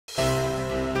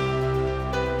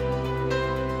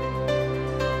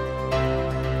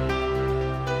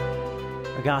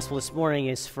The gospel this morning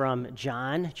is from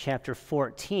John chapter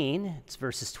 14. It's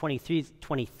verses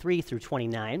 23 through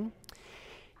 29.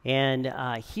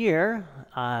 And here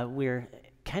we're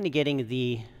kind of getting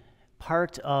the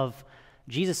part of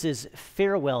Jesus'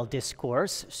 farewell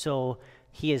discourse. So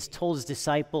he has told his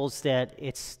disciples that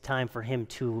it's time for him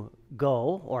to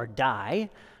go or die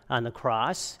on the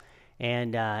cross.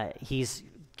 And he's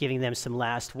giving them some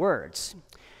last words.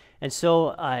 And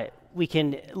so we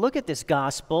can look at this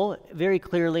gospel very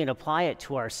clearly and apply it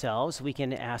to ourselves. We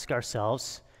can ask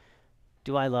ourselves,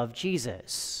 do I love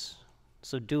Jesus?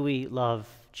 So do we love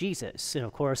Jesus? And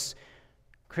of course,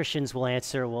 Christians will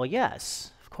answer, well,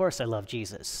 yes, of course I love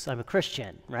Jesus. I'm a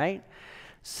Christian, right?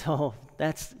 So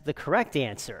that's the correct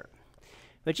answer.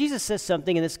 But Jesus says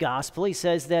something in this gospel. He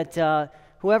says that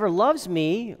whoever loves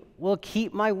me will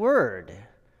keep my word.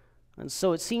 And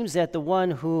so it seems that the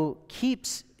one who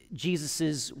keeps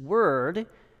Jesus' word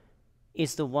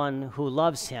is the one who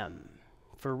loves him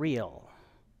for real.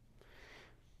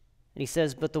 And he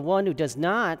says, but the one who does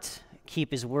not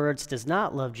keep his words does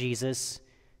not love Jesus,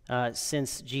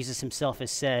 since Jesus himself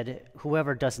has said,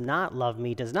 whoever does not love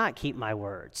me does not keep my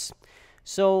words.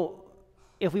 So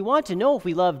if we want to know if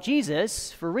we love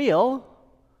Jesus for real,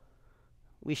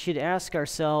 we should ask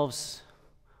ourselves,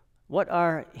 what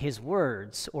are his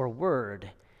words or word,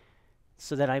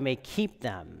 so that I may keep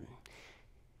them?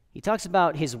 He talks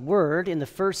about his word in the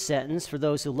first sentence for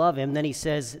those who love him. Then he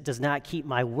says, does not keep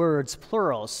my words,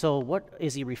 plural. So what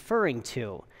is he referring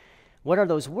to? What are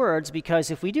those words?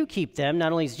 Because if we do keep them,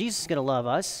 not only is Jesus going to love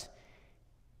us,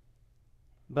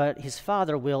 but his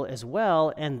Father will as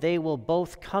well, and they will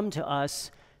both come to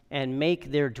us and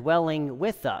make their dwelling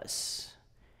with us.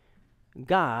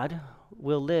 God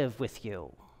will live with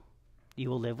you.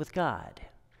 You will live with God.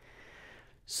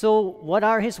 So what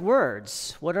are his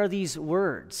words? What are these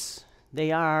words?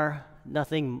 They are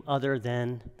nothing other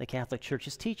than the Catholic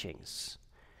Church's teachings.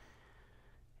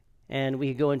 And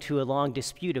we go into a long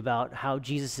dispute about how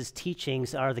Jesus'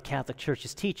 teachings are the Catholic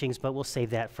Church's teachings, but we'll save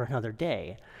that for another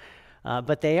day.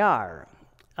 But they are.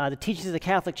 The teachings of the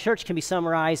Catholic Church can be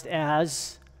summarized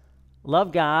as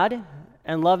love God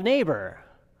and love neighbor.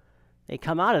 They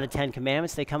come out of the Ten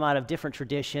Commandments. They come out of different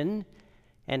tradition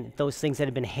and those things that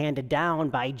have been handed down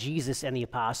by Jesus and the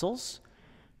apostles,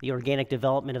 the organic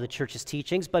development of the church's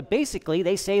teachings. But basically,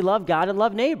 they say love God and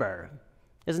love neighbor.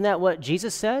 Isn't that what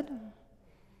Jesus said?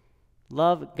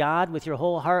 Love God with your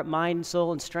whole heart, mind,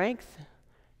 soul, and strength,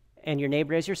 and your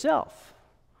neighbor as yourself.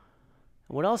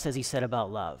 What else has he said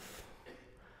about love?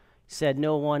 He said,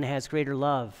 no one has greater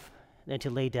love than to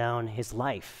lay down his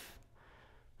life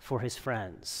for his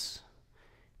friends.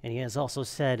 And he has also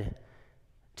said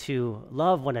to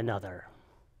love one another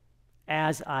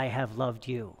as I have loved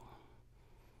you.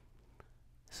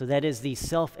 So that is the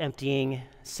self-emptying,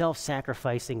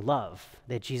 self-sacrificing love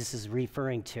that Jesus is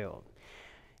referring to.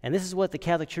 And this is what the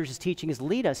Catholic Church's teachings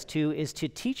lead us to, is to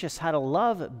teach us how to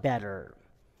love better,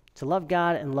 to love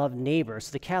God and love neighbor.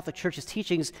 So the Catholic Church's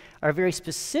teachings are very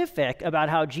specific about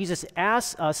how Jesus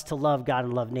asks us to love God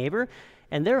and love neighbor.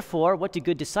 And therefore, what do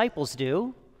good disciples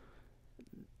do?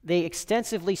 They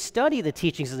extensively study the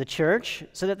teachings of the church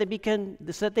so that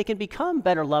they can become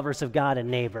better lovers of God and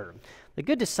neighbor. The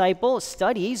good disciple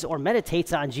studies or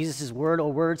meditates on Jesus' word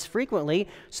or words frequently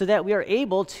so that we are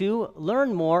able to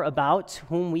learn more about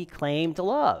whom we claim to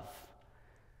love.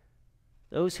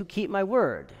 Those who keep my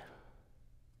word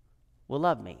will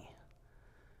love me.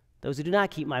 Those who do not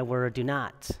keep my word do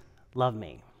not love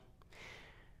me.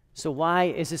 So why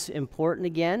is this important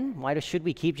again? Why should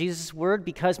we keep Jesus' word?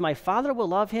 Because my Father will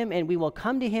love him, and we will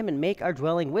come to him and make our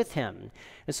dwelling with him.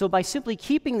 And so by simply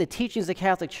keeping the teachings of the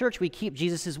Catholic Church, we keep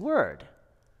Jesus' word.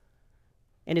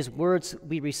 And his words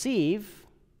we receive,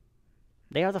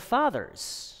 they are the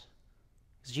Father's.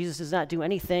 Jesus does not do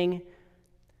anything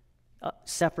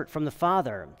separate from the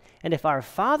Father. And if our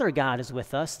Father God is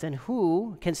with us, then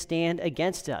who can stand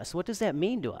against us? What does that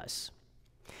mean to us?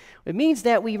 It means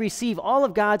that we receive all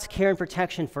of God's care and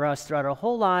protection for us throughout our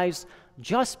whole lives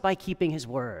just by keeping his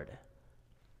word.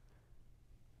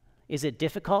 Is it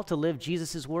difficult to live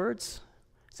Jesus' words?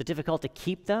 Is it difficult to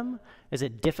keep them? Is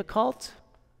it difficult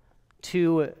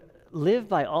to live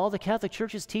by all the Catholic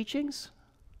Church's teachings?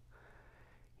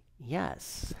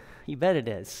 Yes, you bet it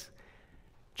is.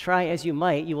 Try as you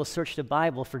might, you will search the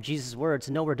Bible for Jesus' words.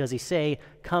 Nowhere does he say,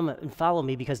 come and follow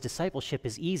me because discipleship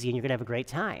is easy and you're going to have a great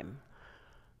time.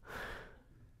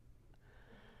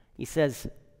 He says,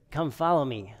 come follow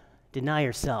me, deny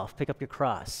yourself, pick up your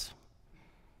cross.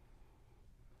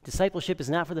 Discipleship is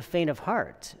not for the faint of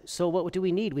heart. So what do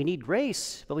we need? We need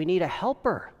grace, but we need a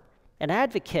helper, an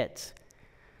advocate.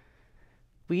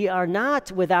 We are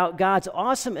not without God's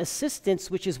awesome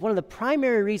assistance, which is one of the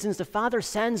primary reasons the Father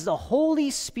sends the Holy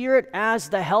Spirit as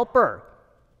the helper.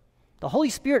 The Holy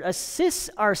Spirit assists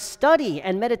our study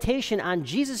and meditation on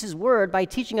Jesus' word by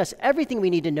teaching us everything we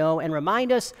need to know and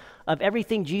remind us of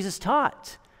everything Jesus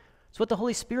taught. It's what the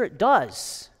Holy Spirit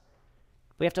does.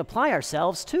 We have to apply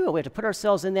ourselves too. We have to put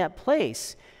ourselves in that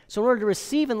place. So in order to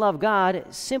receive and love God,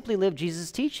 simply live Jesus'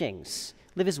 teachings.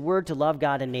 Live his word to love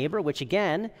God and neighbor, which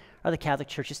again are the Catholic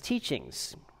Church's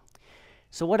teachings.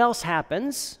 So what else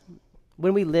happens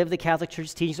when we live the Catholic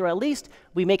Church's teachings, or at least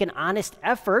we make an honest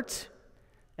effort,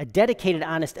 a dedicated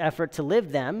honest effort to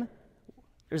live them?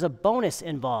 There's a bonus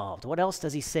involved. What else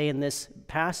does he say in this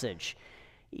passage?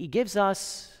 He gives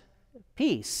us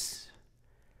peace.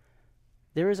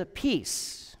 There is a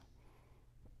peace.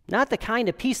 Not the kind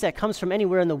of peace that comes from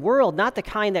anywhere in the world, not the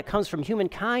kind that comes from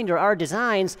humankind or our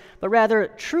designs, but rather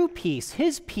true peace,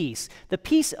 his peace, the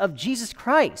peace of Jesus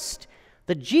Christ.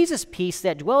 The Jesus peace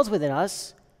that dwells within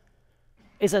us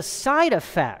is a side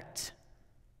effect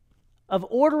of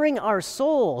ordering our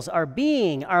souls, our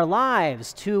being, our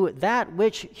lives to that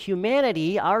which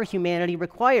humanity, our humanity,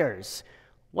 requires.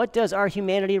 What does our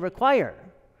humanity require?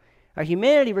 Our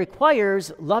humanity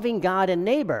requires loving God and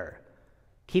neighbor,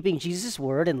 keeping Jesus'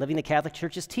 word and living the Catholic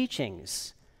Church's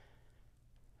teachings.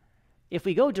 If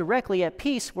we go directly at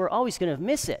peace, we're always going to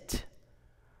miss it.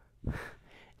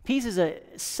 Peace is a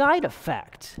side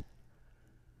effect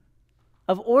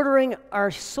of ordering our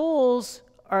souls,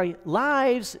 our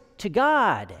lives to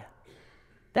God.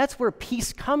 That's where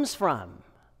peace comes from.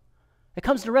 It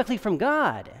comes directly from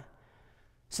God,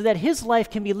 so that his life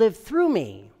can be lived through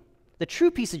me. The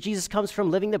true peace of Jesus comes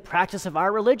from living the practice of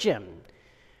our religion.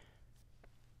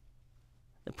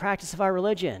 The practice of our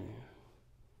religion.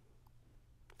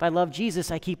 If I love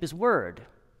Jesus, I keep his word.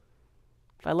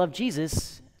 If I love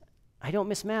Jesus, I don't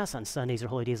miss Mass on Sundays or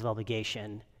holy days of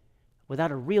obligation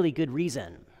without a really good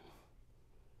reason.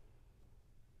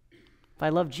 If I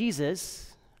love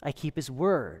Jesus, I keep his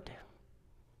word.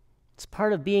 It's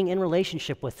part of being in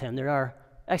relationship with him. There are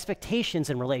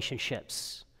expectations in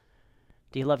relationships.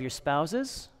 Do you love your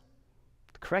spouses?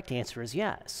 The correct answer is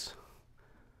yes.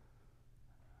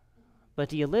 But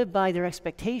do you live by their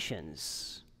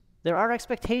expectations? There are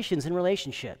expectations in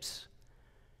relationships.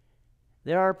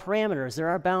 There are parameters, there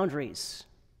are boundaries.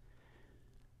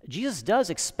 Jesus does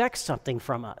expect something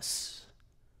from us.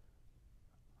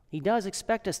 He does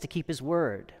expect us to keep his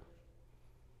word.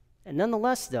 And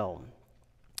nonetheless, though,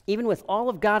 even with all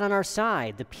of God on our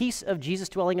side, the peace of Jesus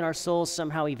dwelling in our souls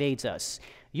somehow evades us,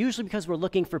 usually because we're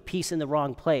looking for peace in the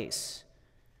wrong place.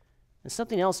 And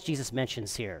something else Jesus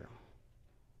mentions here.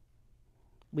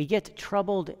 We get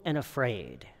troubled and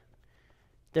afraid.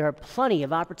 There are plenty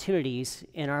of opportunities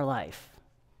in our life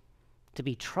to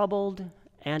be troubled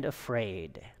and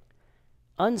afraid.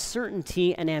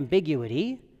 Uncertainty and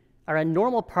ambiguity are a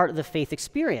normal part of the faith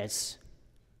experience.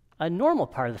 A normal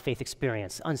part of the faith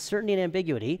experience, uncertainty and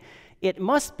ambiguity. It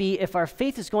must be if our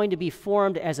faith is going to be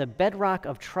formed as a bedrock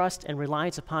of trust and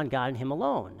reliance upon God and him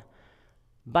alone.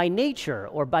 By nature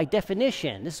or by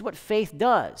definition, this is what faith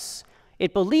does.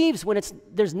 It believes when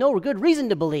there's no good reason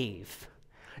to believe.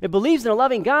 It believes in a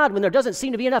loving God when there doesn't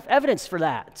seem to be enough evidence for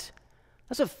that.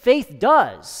 That's what faith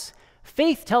does.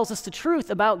 Faith tells us the truth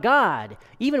about God,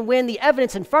 even when the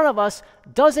evidence in front of us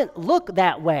doesn't look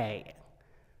that way.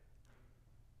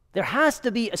 There has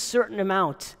to be a certain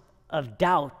amount of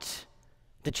doubt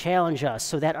to challenge us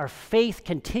so that our faith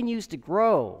continues to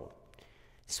grow.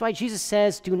 That's why Jesus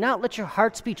says, do not let your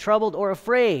hearts be troubled or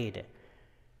afraid,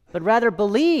 but rather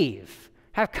believe.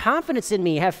 Have confidence in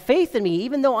me, have faith in me.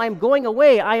 Even though I'm going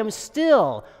away, I am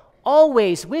still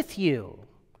always with you.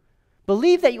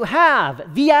 Believe that you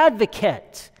have the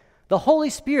advocate, the Holy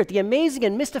Spirit, the amazing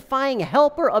and mystifying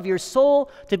helper of your soul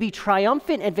to be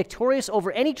triumphant and victorious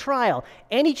over any trial,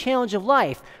 any challenge of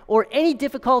life, or any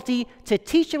difficulty, to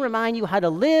teach and remind you how to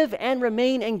live and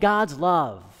remain in God's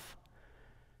love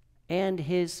and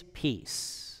his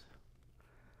peace.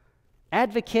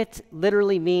 Advocate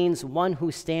literally means one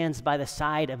who stands by the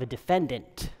side of a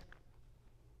defendant.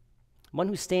 One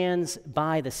who stands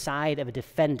by the side of a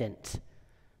defendant.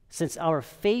 Since our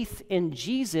faith in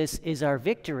Jesus is our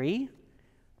victory,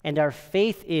 and our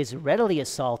faith is readily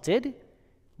assaulted,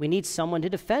 we need someone to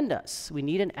defend us. We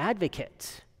need an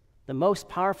advocate. The most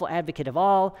powerful advocate of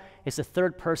all is the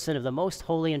third person of the most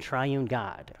holy and triune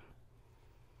God.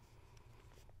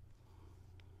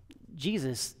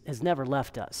 Jesus has never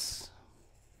left us.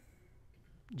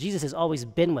 Jesus has always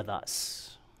been with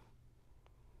us.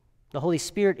 The Holy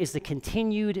Spirit is the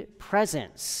continued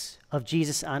presence of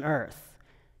Jesus on earth.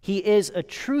 He is a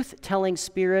truth-telling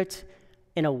spirit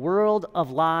in a world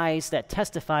of lies that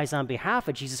testifies on behalf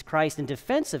of Jesus Christ in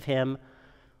defense of him,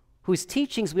 whose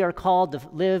teachings we are called to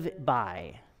live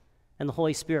by. And the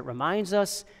Holy Spirit reminds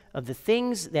us of the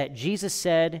things that Jesus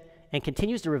said and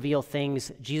continues to reveal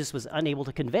things Jesus was unable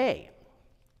to convey.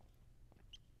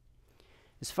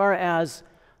 As far as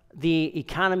the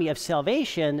economy of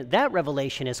salvation, that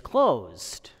revelation is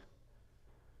closed.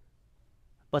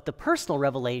 But the personal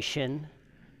revelation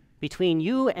between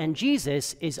you and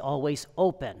Jesus is always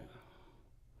open.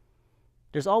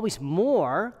 There's always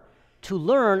more to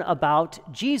learn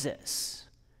about Jesus.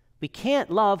 We can't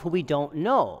love who we don't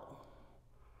know.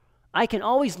 I can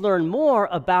always learn more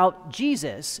about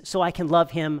Jesus so I can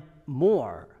love him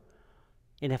more.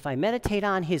 And if I meditate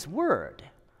on his word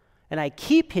and I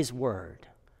keep his word,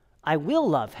 I will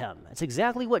love him. That's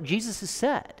exactly what Jesus has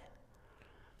said.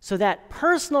 So that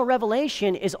personal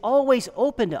revelation is always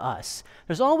open to us.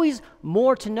 There's always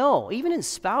more to know. Even in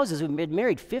spouses who've been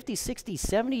married 50, 60,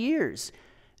 70 years,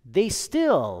 they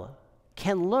still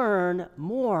can learn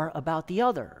more about the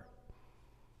other.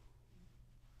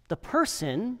 The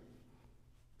person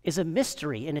is a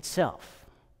mystery in itself.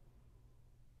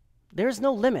 There's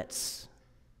no limits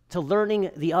to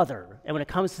learning the other. And when it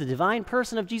comes to the divine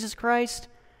person of Jesus Christ,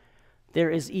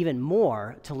 there is even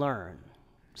more to learn.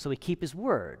 So we keep his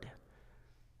word.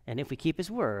 And if we keep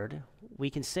his word, we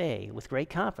can say with great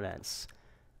confidence,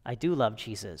 I do love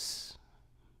Jesus.